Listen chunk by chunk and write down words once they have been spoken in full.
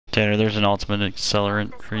Tanner, there's an ultimate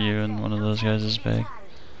accelerant for you in one of those guys' bag.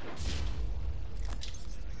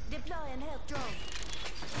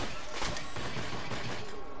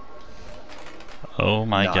 Oh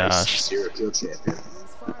my gosh. Zero kill champion.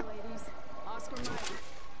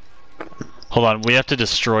 Hold on, we have to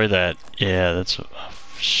destroy that. Yeah, that's... Oh,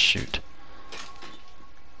 shoot.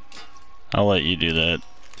 I'll let you do that.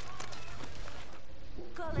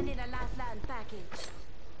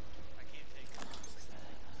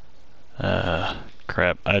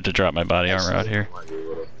 Crap. I had to drop my body armor out here.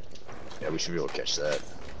 Yeah, we should be able to catch that.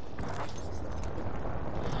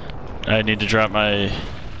 I need to drop my...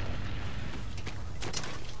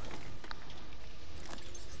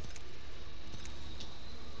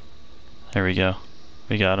 There we go.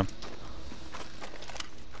 We got him.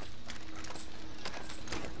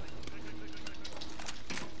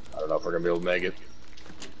 I don't know if we're gonna be able to make it.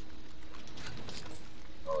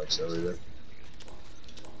 Oh, like so either.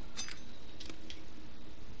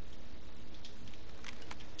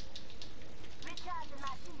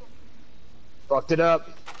 Fucked it up.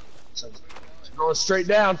 So, going straight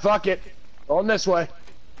down. Fuck it. Going this way.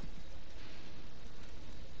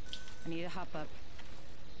 I need to hop up.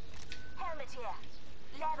 Helmet here.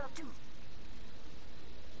 Level 2.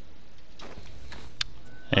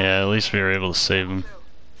 Yeah, at least we were able to save him.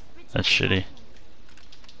 That's shitty.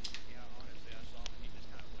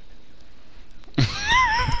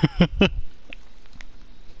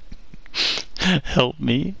 Help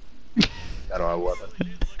me. I don't have a weapon.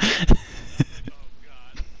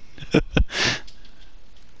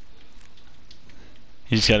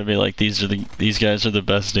 He's gotta be like, these guys are the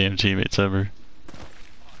best damn teammates ever.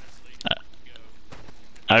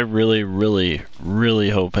 I really, really, really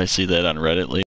hope I see that on Reddit later.